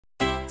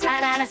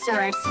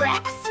Tyrannosaurus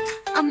Rex,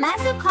 a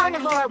massive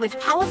carnivore with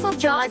powerful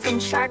jaws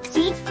and sharp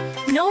teeth,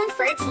 known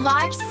for its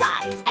large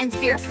size and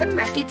fearsome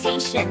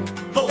reputation.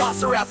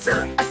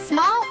 Velociraptor, a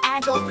small,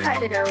 agile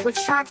predator with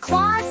sharp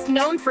claws,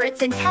 known for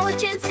its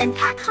intelligence and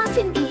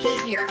pack-hunting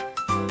behavior.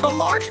 a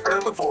large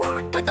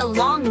herbivore, With a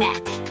long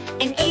neck,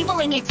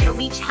 enabling it to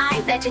reach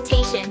high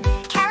vegetation,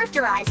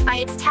 characterized by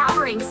its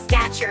towering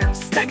stature.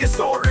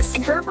 Stegosaurus,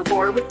 An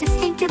herbivore with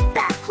distinctive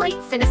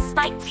backplates and a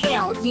spiked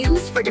tail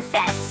used for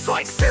defense.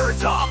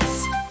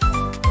 Triceratops,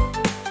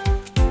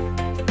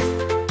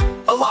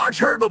 a large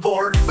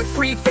herbivore with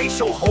 3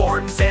 facial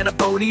horns and a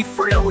bony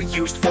frill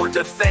used for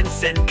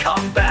defense and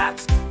combat.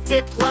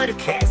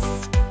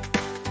 Diplodocus,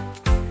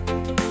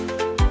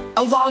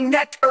 A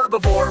long-necked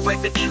herbivore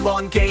with an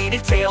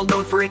elongated tail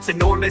known for its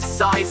enormous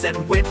size and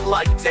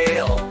whip-like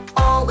tail.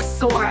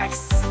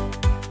 Allosaurus,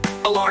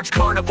 A large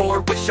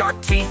carnivore with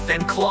sharp teeth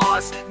and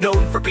claws,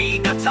 known for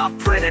being a top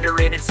predator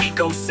in its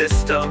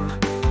ecosystem.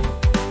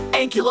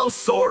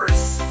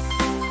 Ankylosaurus,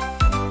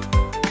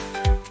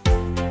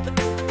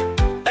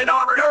 an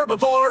armored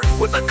herbivore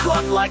with a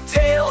club-like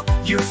tail,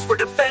 used for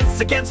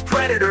defense against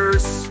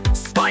predators.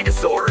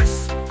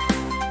 Spinosaurus,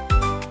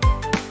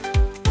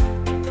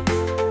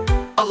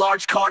 a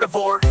large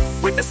carnivore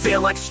with a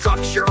sail-like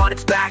structure on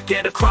its back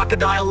and a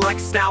crocodile-like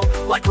snout,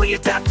 likely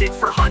adapted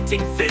for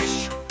hunting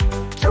fish.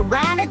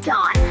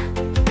 Pteranodon,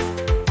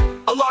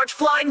 A large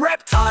flying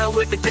reptile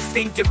with a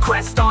distinctive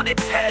crest on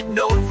its head,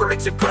 known for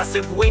its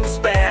aggressive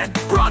wingspan.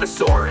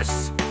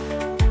 Brontosaurus,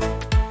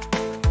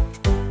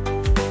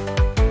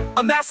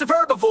 a massive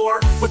herbivore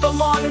with a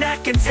long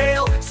neck and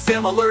tail,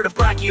 similar to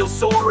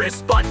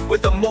Brachiosaurus, but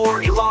with a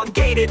more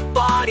elongated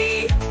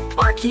body.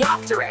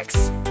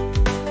 Archaeopteryx,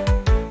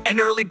 An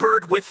early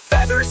bird with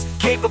feathers,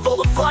 capable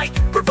of flight,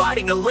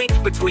 providing a link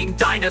between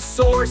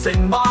dinosaurs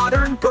and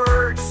modern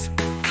birds.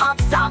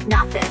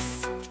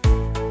 Compsognathus,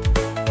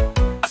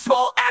 A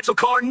small, agile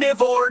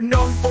carnivore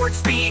known for its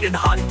speed and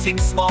hunting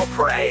small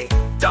prey.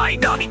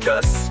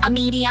 Deinonychus, a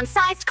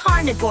medium-sized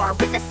carnivore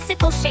with a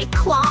sickle-shaped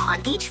claw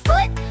on each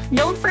foot,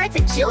 known for its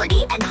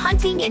agility and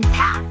hunting in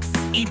packs.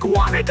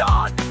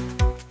 Iguanodon,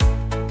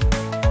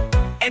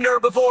 an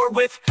herbivore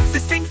with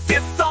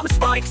distinctive thumb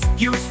spikes,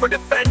 used for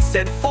defense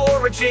and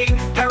foraging.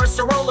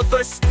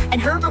 Parasaurolophus, An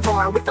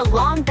herbivore with a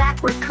long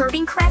backward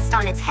curving crest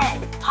on its head,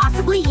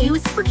 possibly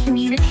used for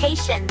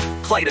communication.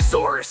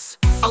 Platosaurus,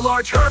 a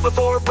large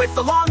herbivore with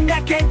a long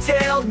neck and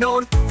tail,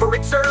 known for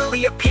its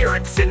early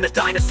appearance in the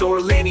dinosaur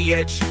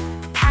lineage.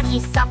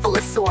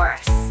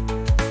 Pachycephalosaurus,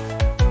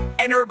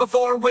 An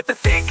herbivore with a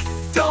thick,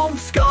 domed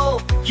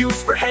skull,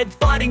 used for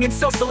head-butting and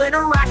social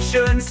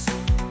interactions.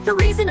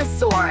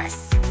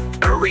 Therizinosaurus,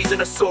 A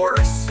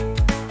Rhizinosaurus,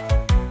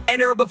 an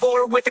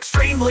herbivore with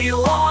extremely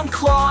long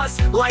claws,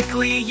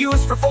 likely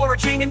used for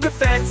foraging and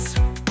defense.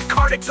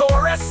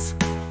 Carnivorous,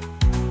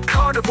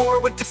 carnivore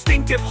with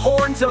distinctive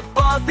horns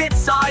above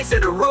its eyes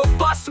and a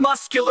robust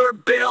muscular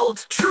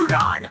build.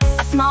 Troodon,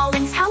 a small,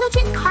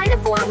 intelligent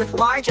carnivore with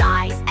large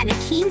eyes and a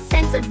keen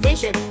sense of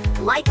vision,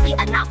 likely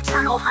a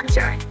nocturnal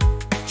hunter.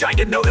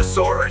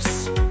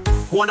 Giganotosaurus,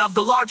 one of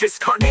the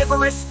largest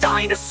carnivorous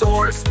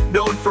dinosaurs,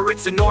 known for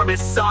its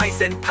enormous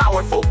size and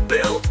powerful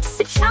build.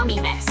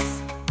 Sichomimus,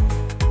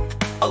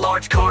 A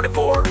large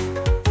carnivore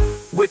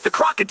with a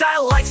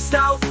crocodile-like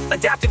snout,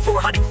 adapted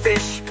for hunting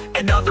fish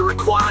and other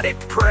aquatic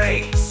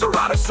prey.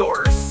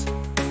 Ceratosaurus,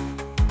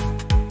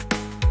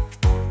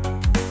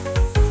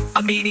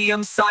 a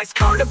medium-sized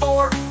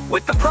carnivore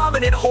with a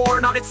prominent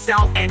horn on its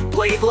snout and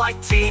blade-like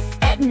teeth.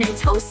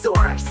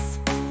 Giganotosaurus,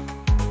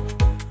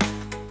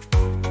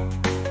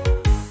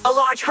 A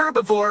large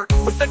herbivore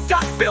with a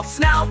duck-billed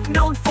snout,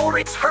 known for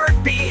its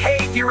herd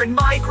behavior and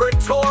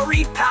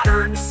migratory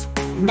patterns.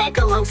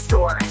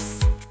 Megalosaurus,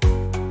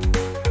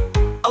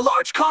 A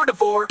large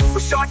carnivore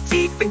with sharp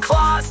teeth and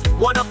claws,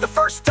 one of the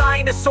first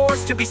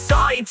dinosaurs to be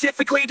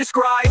scientifically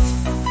described.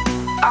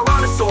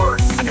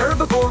 Tyrannosaurus, an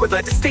herbivore with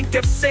a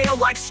distinctive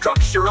sail-like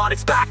structure on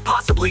its back,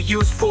 possibly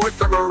used for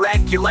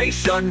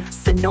thermoregulation.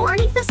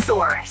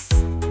 Sinornithosaurus,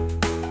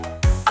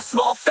 A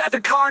small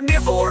feathered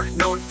carnivore,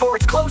 known for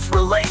its close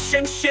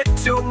relationship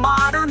to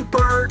modern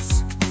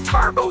birds.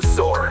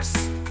 Tarbosaurus,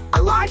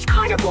 a large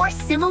carnivore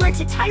similar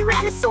to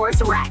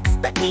Tyrannosaurus Rex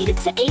but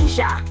native to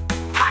Asia.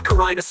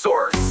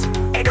 Carnivores,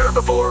 an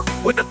herbivore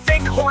with a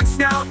thick horn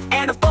snout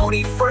and a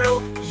bony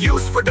frill,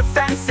 used for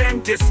defense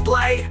and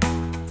display.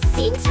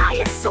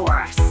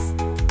 Cetiosaurus,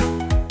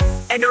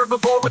 An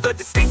herbivore with a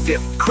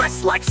distinctive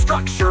crest-like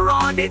structure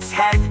on its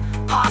head,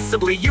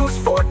 possibly used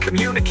for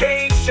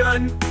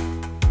communication.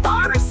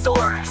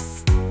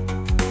 Barosaurus,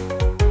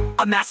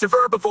 A massive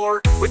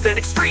herbivore with an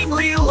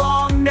extremely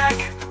long neck,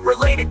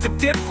 related to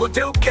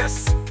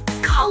Diplodocus.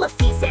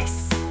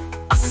 Colaphysis,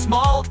 A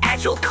small,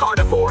 agile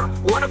carnivore,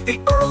 one of the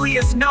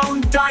earliest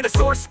known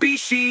dinosaur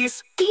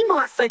species.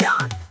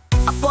 Dimorphodon,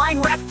 A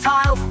flying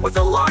reptile with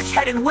a large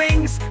head and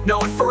wings,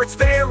 known for its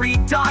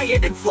varied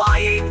diet and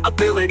flying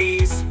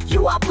abilities.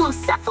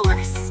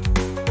 Euoplocephalus,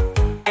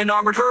 An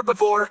armored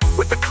herbivore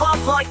with a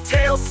club-like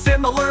tail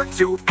similar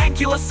to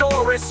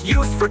Ankylosaurus,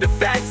 used for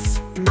defense.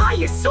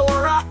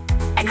 Maiasaura,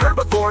 An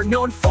herbivore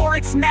known for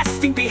its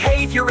nesting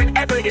behavior and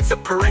evidence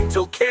of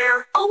parental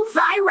care.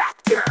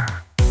 Oviraptor,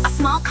 a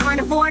small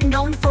carnivore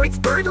known for its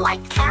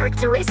bird-like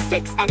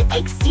characteristics and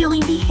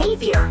egg-stealing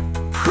behavior.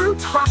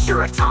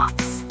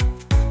 Brachiosaurus,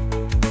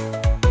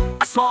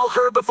 A small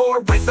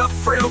herbivore with a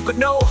frill but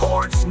no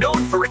horns,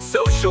 known for its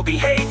social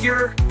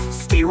behavior.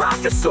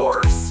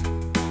 Stegosaurus,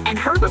 an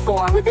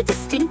herbivore with a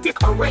distinctive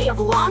array of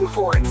long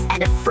horns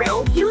and a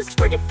frill used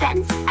for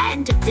defense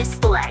and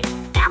display.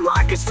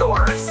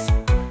 Brachiosaurus,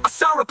 a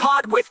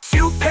sauropod with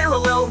two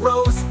parallel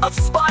rows of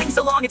spines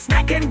along its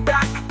neck and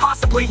back,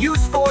 possibly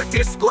used for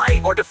display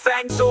or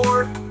defense.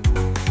 Or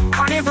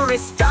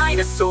Carnivorous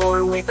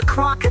dinosaur with a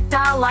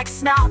crocodile-like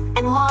snout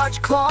and large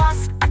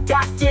claws,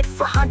 adapted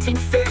for hunting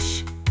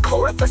fish.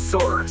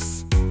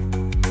 Carnivorous,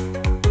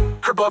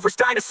 herbivorous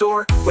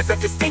dinosaur with a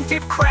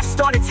distinctive crest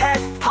on its head,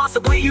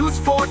 possibly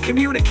used for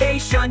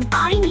communication.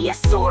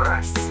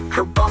 Dinosaurs,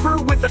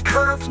 Herbivore with a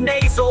curved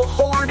nasal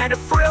horn and a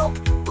frill,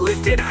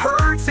 lived in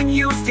herds and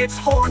used its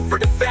horn for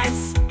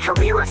defense.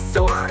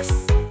 Tyrannosaurus,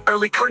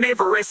 Early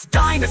carnivorous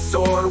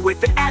dinosaur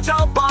with an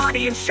agile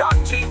body and sharp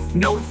teeth,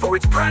 known for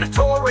its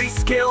predatory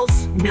skills.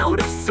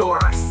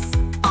 Giganotosaurus,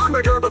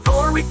 Armored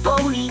herbivore with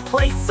bony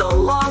plates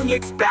along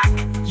its back,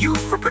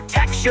 used for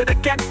protection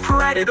against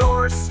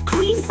predators.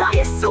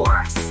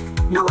 Brachiosaurus,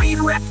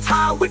 Marine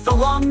reptile with a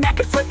long neck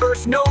and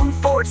flippers, known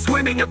for its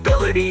swimming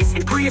abilities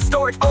in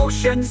prehistoric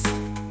oceans.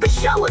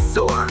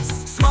 Brachiosaurus,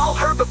 Small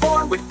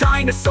herbivore with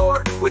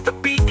dinosaur, with a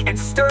beak and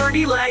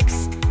sturdy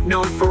legs,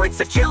 known for its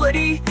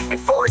agility and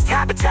forest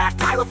habitat.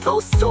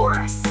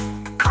 Dilophosaurus,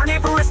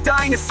 Carnivorous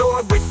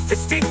dinosaur with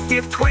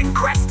distinctive twin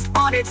crests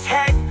on its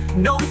head,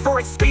 known for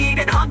its speed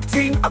and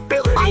hunting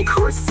ability.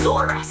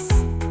 Brachiosaurus,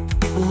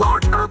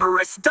 Large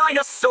herbivorous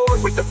dinosaur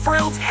with a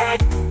frilled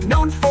head,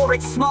 known for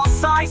its small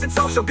size and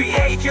social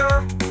behavior.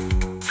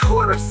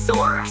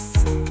 Tyrannosaurus,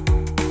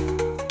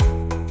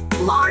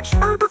 Large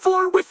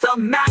herbivore with a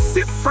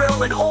massive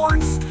frill and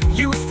horns,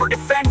 used for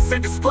defense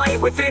and display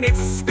within its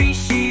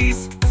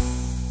species.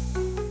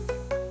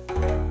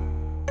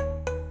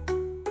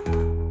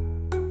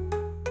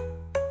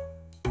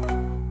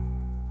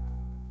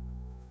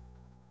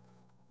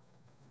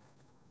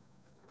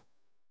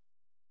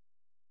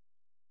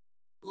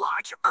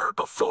 Large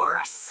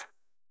herbivorous.